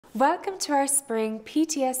Welcome to our spring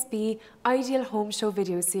PTSB Ideal Home Show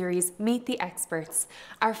video series, Meet the Experts,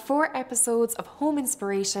 our 4 episodes of home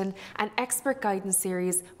inspiration and expert guidance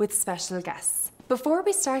series with special guests. Before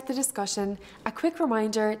we start the discussion, a quick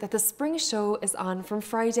reminder that the spring show is on from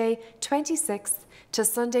Friday 26th to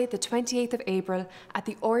Sunday the 28th of April at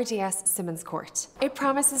the RDS Simmons Court. It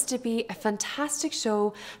promises to be a fantastic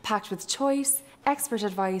show packed with choice, expert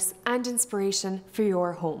advice and inspiration for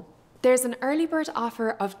your home. There's an early bird offer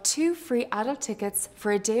of 2 free adult tickets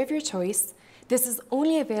for a day of your choice. This is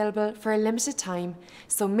only available for a limited time,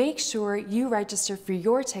 so make sure you register for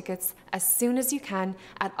your tickets as soon as you can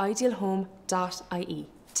at idealhome.ie.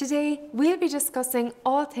 Today, we'll be discussing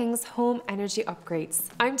all things home energy upgrades.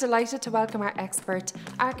 I'm delighted to welcome our expert,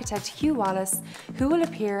 architect Hugh Wallace, who will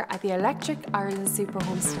appear at the Electric Ireland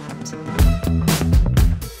Superhomes stand.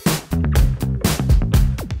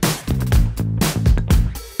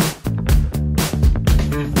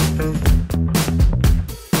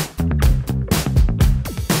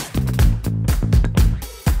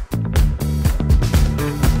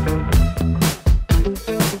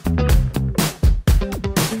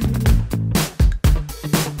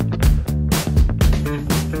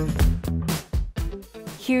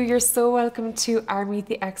 Hugh, you're so welcome to our Meet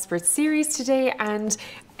the Experts series today, and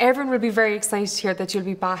everyone will be very excited to hear that you'll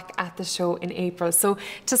be back at the show in April. So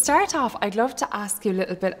to start off, I'd love to ask you a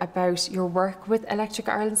little bit about your work with Electric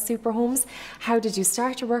Ireland Superhomes. How did you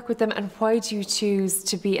start your work with them, and why do you choose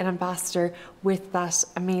to be an ambassador with that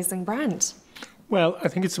amazing brand? Well, I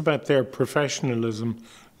think it's about their professionalism,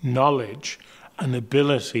 knowledge and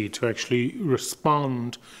ability to actually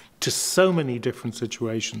respond to so many different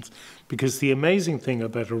situations, because the amazing thing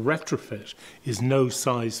about a retrofit is no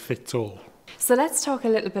size fits all. So let's talk a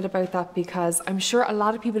little bit about that, because I'm sure a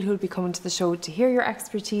lot of people who will be coming to the show to hear your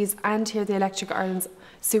expertise and hear the Electric Ireland's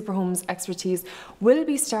Superhomes expertise will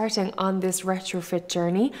be starting on this retrofit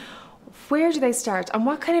journey. Where do they start, and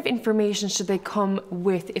what kind of information should they come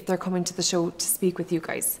with if they're coming to the show to speak with you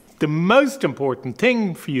guys? The most important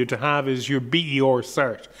thing for you to have is your BER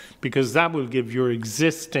cert, because that will give your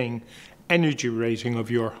existing energy rating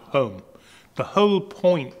of your home. The whole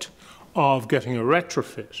point of getting a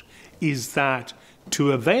retrofit is that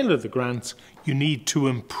to avail of the grants, you need to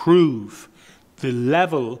improve the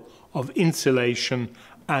level of insulation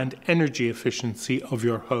and energy efficiency of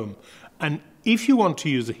your home. And if you want to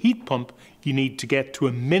use a heat pump, you need to get to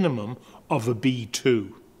a minimum of a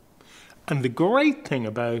B2. And the great thing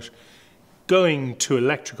about going to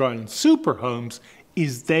Electric Ireland Superhomes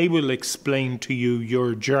is they will explain to you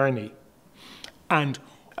your journey and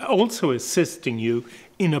also assisting you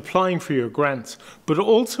in applying for your grants, but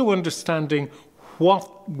also understanding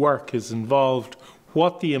what work is involved,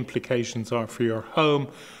 what the implications are for your home,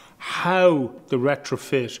 how the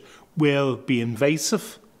retrofit will be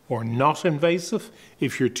invasive or not invasive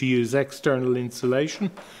if you're to use external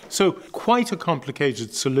insulation. So quite a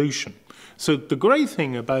complicated solution. So the great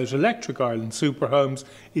thing about Electric Ireland Superhomes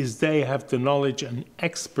is they have the knowledge and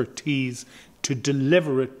expertise to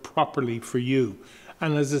deliver it properly for you.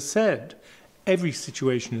 And as I said, every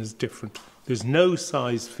situation is different. There's no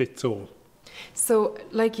size fits all. So,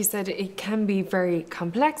 like you said, it can be very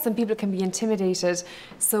complex and people can be intimidated.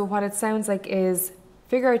 So what it sounds like is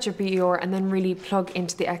figure out your BER and then really plug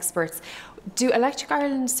into the experts. Do Electric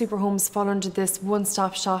Ireland Superhomes fall under this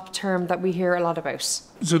one-stop shop term that we hear a lot about?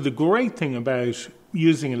 So the great thing about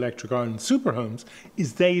using Electric Ireland Superhomes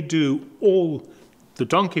is they do all the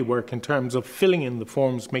donkey work in terms of filling in the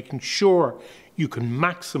forms, making sure you can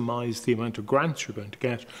maximise the amount of grants you're going to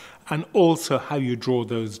get, and also how you draw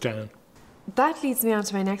those down. That leads me on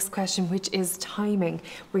to my next question, which is timing.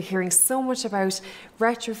 We're hearing so much about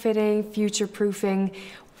retrofitting, future-proofing.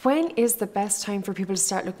 When is the best time for people to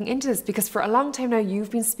start looking into this? Because for a long time now, you've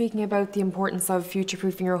been speaking about the importance of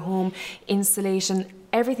future-proofing your home, insulation,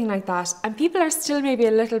 everything like that. And people are still maybe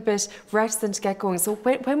a little bit reticent to get going. So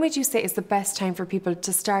when would you say is the best time for people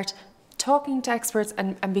to start talking to experts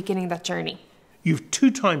and beginning that journey? You have 2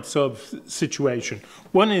 types of situation.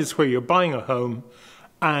 One is where you're buying a home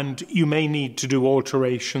and you may need to do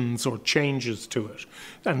alterations or changes to it.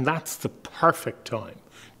 And that's the perfect time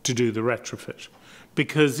to do the retrofit.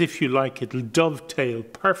 Because if you like, it'll dovetail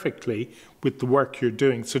perfectly with the work you're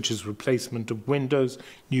doing, such as replacement of windows,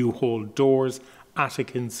 new hall doors,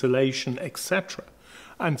 attic insulation, etc.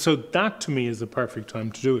 And so that to me is the perfect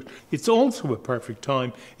time to do it. It's also a perfect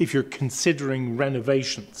time if you're considering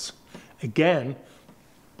renovations. Again,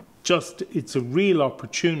 it's a real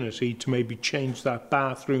opportunity to maybe change that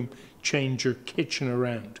bathroom, change your kitchen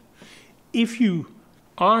around. If you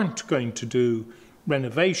aren't going to do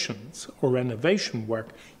renovations or renovation work,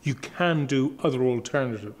 you can do other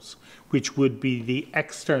alternatives, which would be the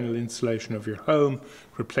external insulation of your home,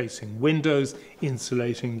 replacing windows,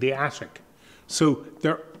 insulating the attic. So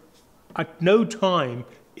there, at no time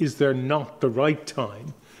is there not the right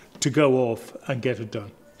time to go off and get it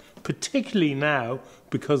done, particularly now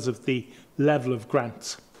because of the level of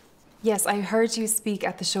grants. Yes, I heard you speak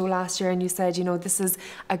at the show last year and you said, you know, this is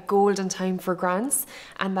a golden time for grants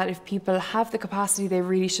and that if people have the capacity, they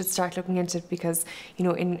really should start looking into it because, you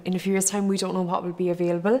know, in a few years' time, we don't know what will be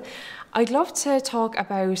available. I'd love to talk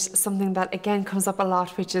about something that, again, comes up a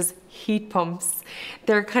lot, which is heat pumps.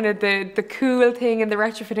 They're kind of the cool thing in the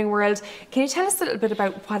retrofitting world. Can you tell us a little bit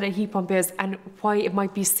about what a heat pump is and why it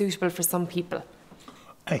might be suitable for some people?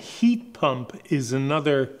 A heat pump is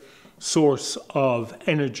another source of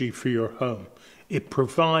energy for your home. It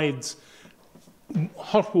provides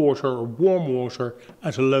hot water or warm water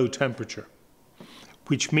at a low temperature,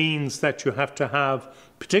 which means that you have to have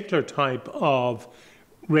particular type of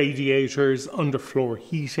radiators, underfloor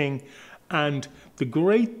heating, and the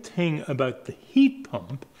great thing about the heat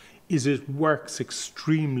pump is it works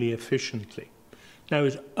extremely efficiently. Now,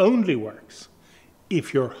 it only works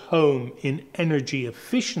if your home in energy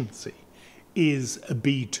efficiency is a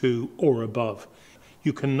B2 or above.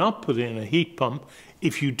 You cannot put in a heat pump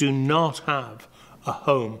if you do not have a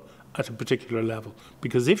home at a particular level,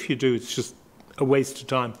 because if you do, it's just a waste of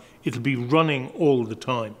time. It'll be running all the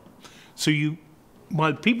time. So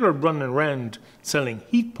while people are running around selling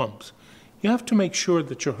heat pumps, you have to make sure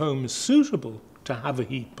that your home is suitable to have a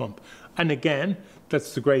heat pump. And again,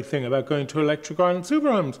 that's the great thing about going to Electric Ireland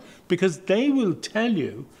Superhomes, because they will tell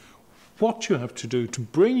you what you have to do to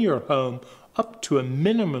bring your home up to a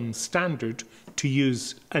minimum standard to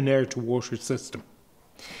use an air-to-water system.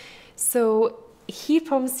 So heat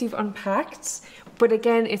pumps you've unpacked, but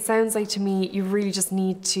again, it sounds like to me you really just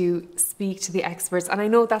need to speak to the experts. And I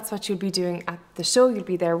know that's what you'll be doing at the show. You'll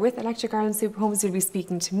be there with Electric Ireland Superhomes. You'll be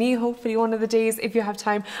speaking to me, hopefully one of the days, if you have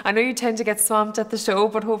time. I know you tend to get swamped at the show,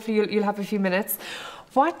 but hopefully you'll have a few minutes.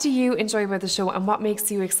 What do you enjoy about the show and what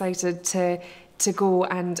makes you excited to go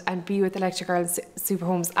and be with Electric Ireland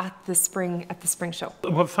Superhomes at the spring show?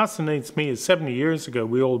 What fascinates me is 70 years ago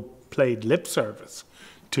we all played lip service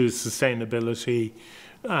to sustainability,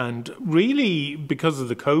 and really because of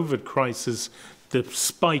the COVID crisis, the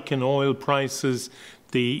spike in oil prices,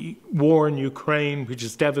 the war in Ukraine, which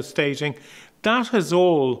is devastating, that has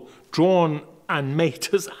all drawn and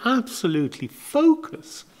made us absolutely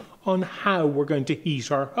focus on how we're going to heat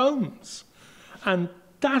our homes. And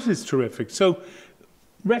that is terrific. So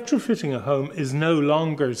retrofitting a home is no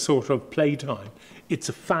longer sort of playtime. It's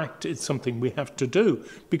a fact, it's something we have to do,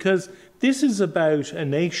 because this is about a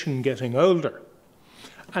nation getting older.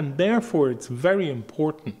 And therefore it's very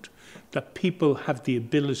important that people have the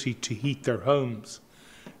ability to heat their homes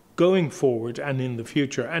going forward and in the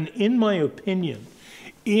future. And in my opinion,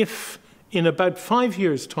 if in about 5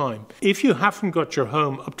 years' time, if you haven't got your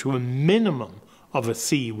home up to a minimum of a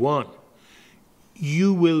C1,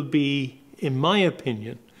 you will be, in my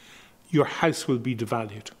opinion, your house will be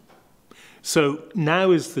devalued. So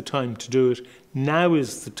now is the time to do it. Now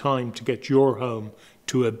is the time to get your home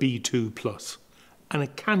to a B2+. And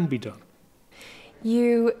it can be done.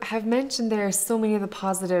 You have mentioned there so many of the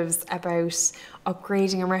positives about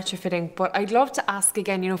upgrading and retrofitting, but I'd love to ask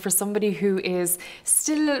again, you know, for somebody who is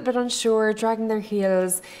still a little bit unsure, dragging their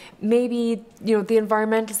heels, maybe, you know, the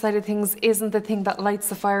environmental side of things isn't the thing that lights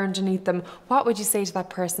the fire underneath them. What would you say to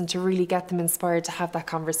that person to really get them inspired to have that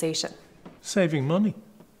conversation? Saving money.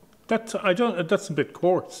 That's a bit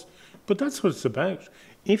coarse, but that's what it's about.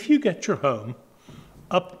 If you get your home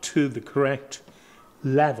up to the correct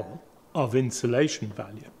level of insulation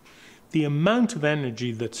value, the amount of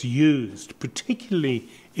energy that's used, particularly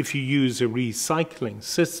if you use a recycling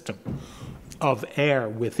system of air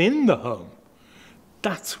within the home,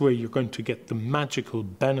 that's where you're going to get the magical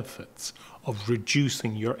benefits of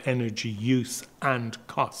reducing your energy use and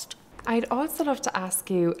cost. I'd also love to ask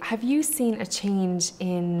you, have you seen a change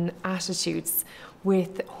in attitudes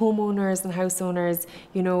with homeowners and house owners?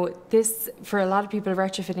 You know, this, for a lot of people,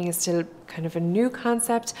 retrofitting is still kind of a new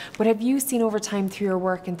concept, but have you seen over time through your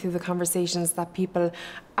work and through the conversations that people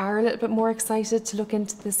are a little bit more excited to look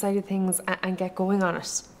into this side of things and get going on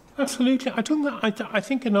it? Absolutely. I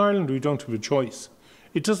think in Ireland we don't have a choice.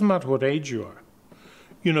 It doesn't matter what age you are.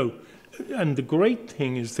 You know, and the great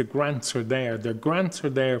thing is the grants are there. The grants are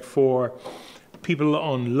there for people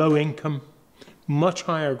on low income, much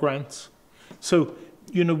higher grants. So,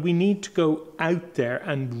 you know, we need to go out there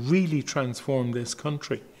and really transform this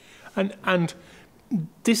country. And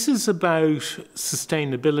this is about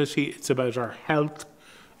sustainability. It's about our health.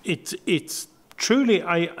 It's truly,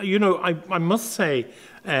 I must say,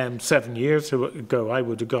 7 years ago, I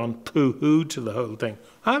would have gone poo-hoo to the whole thing.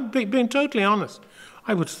 I'm being totally honest.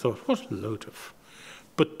 I would have thought, what a load of.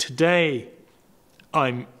 But today,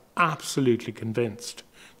 I'm absolutely convinced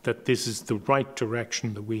that this is the right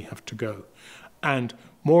direction that we have to go. And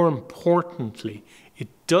more importantly, it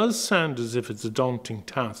does sound as if it's a daunting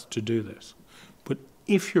task to do this. But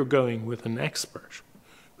if you're going with an expert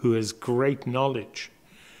who has great knowledge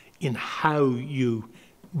in how you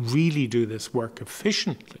really do this work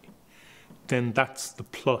efficiently, then that's the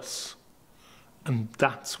plus. And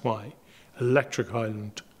that's why Electric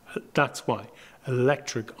Ireland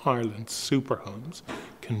Superhomes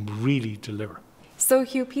can really deliver. So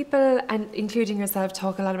Hugh, people, and including yourself,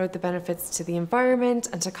 talk a lot about the benefits to the environment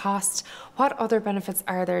and to cost. What other benefits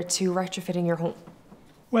are there to retrofitting your home?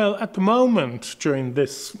 Well, at the moment, during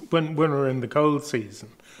this, when we're in the cold season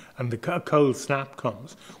and the cold snap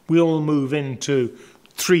comes, we all move into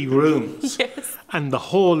 3 rooms. Yes. And the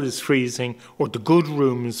hall is freezing, or the good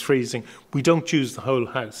room is freezing. We don't use the whole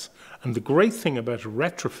house. And the great thing about a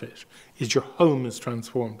retrofit is your home is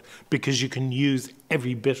transformed because you can use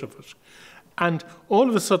every bit of it. And all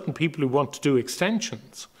of a sudden, people who want to do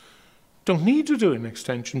extensions don't need to do an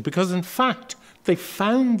extension because, in fact, they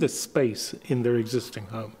found the space in their existing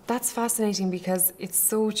home. That's fascinating because it's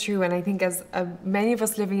so true. And I think as many of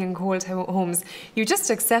us living in cold homes, you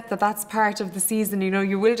just accept that that's part of the season. You know,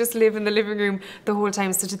 you will just live in the living room the whole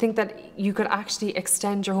time. So to think that you could actually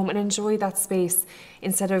extend your home and enjoy that space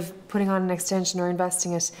instead of putting on an extension or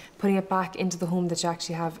investing it, putting it back into the home that you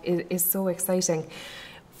actually have is so exciting.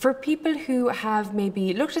 For people who have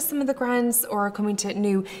maybe looked at some of the grants or are coming to it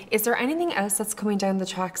new, is there anything else that's coming down the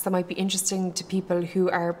tracks that might be interesting to people who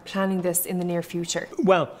are planning this in the near future?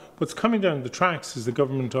 Well, what's coming down the tracks is the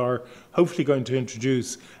government are hopefully going to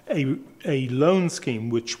introduce a loan scheme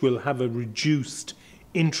which will have a reduced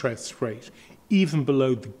interest rate, even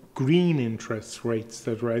below the green interest rates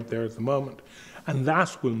that are out there at the moment. And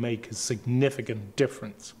that will make a significant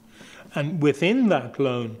difference. And within that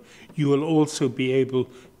loan, you will also be able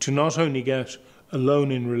to not only get a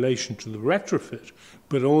loan in relation to the retrofit,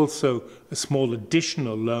 but also a small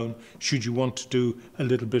additional loan should you want to do a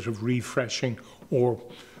little bit of refreshing or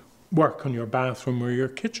work on your bathroom or your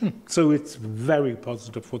kitchen. So it's very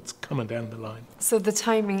positive what's coming down the line. So the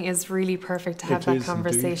timing is really perfect to have that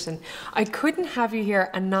conversation. Indeed. I couldn't have you here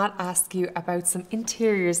and not ask you about some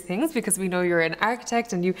interiors things because we know you're an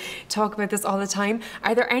architect and you talk about this all the time.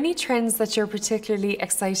 Are there any trends that you're particularly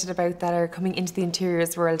excited about that are coming into the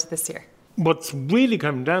interiors world this year? What's really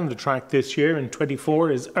coming down the track this year in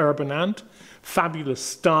 24 is Urban Ant. Fabulous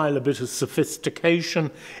style, a bit of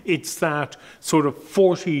sophistication. It's that sort of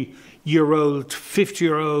 40-year-old,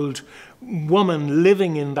 50-year-old woman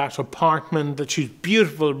living in that apartment, that she's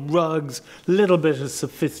beautiful rugs, little bit of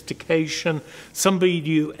sophistication, somebody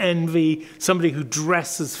you envy, somebody who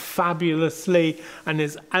dresses fabulously and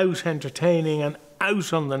is out entertaining and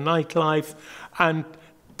out on the nightlife. And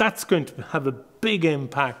that's going to have a big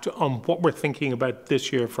impact on what we're thinking about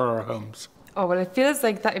this year for our homes. Oh, well, it feels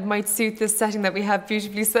like that it might suit this setting that we have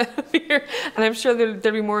beautifully set up here. And I'm sure there'll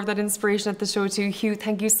be more of that inspiration at the show too. Hugh,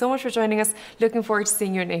 thank you so much for joining us. Looking forward to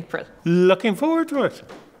seeing you in April. Looking forward to it.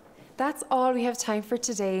 That's all we have time for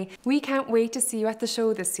today. We can't wait to see you at the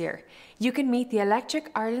show this year. You can meet the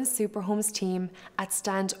Electric Ireland Superhomes team at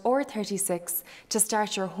stand R36 to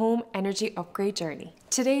start your home energy upgrade journey.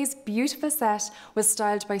 Today's beautiful set was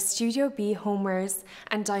styled by Studio B Homewares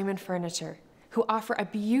and Diamond Furniture, who offer a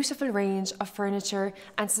beautiful range of furniture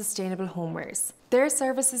and sustainable homewares. Their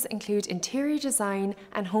services include interior design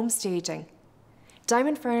and home staging.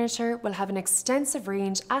 Diamond Furniture will have an extensive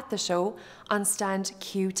range at the show on stand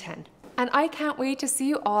Q10. And I can't wait to see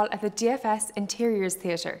you all at the DFS Interiors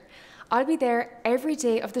Theatre. I'll be there every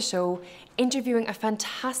day of the show, interviewing a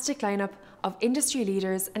fantastic lineup of industry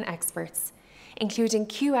leaders and experts, including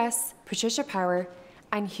QS, Patricia Power,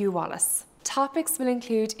 and Hugh Wallace. Topics will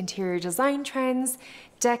include interior design trends,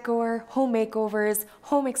 decor, home makeovers,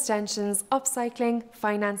 home extensions, upcycling,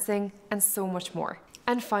 financing, and so much more.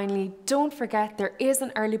 And finally, don't forget there is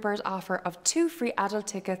an early bird offer of 2 free adult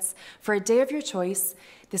tickets for a day of your choice.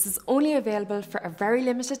 This is only available for a very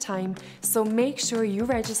limited time, so make sure you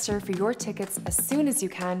register for your tickets as soon as you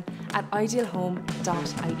can at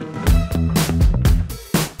idealhome.ie.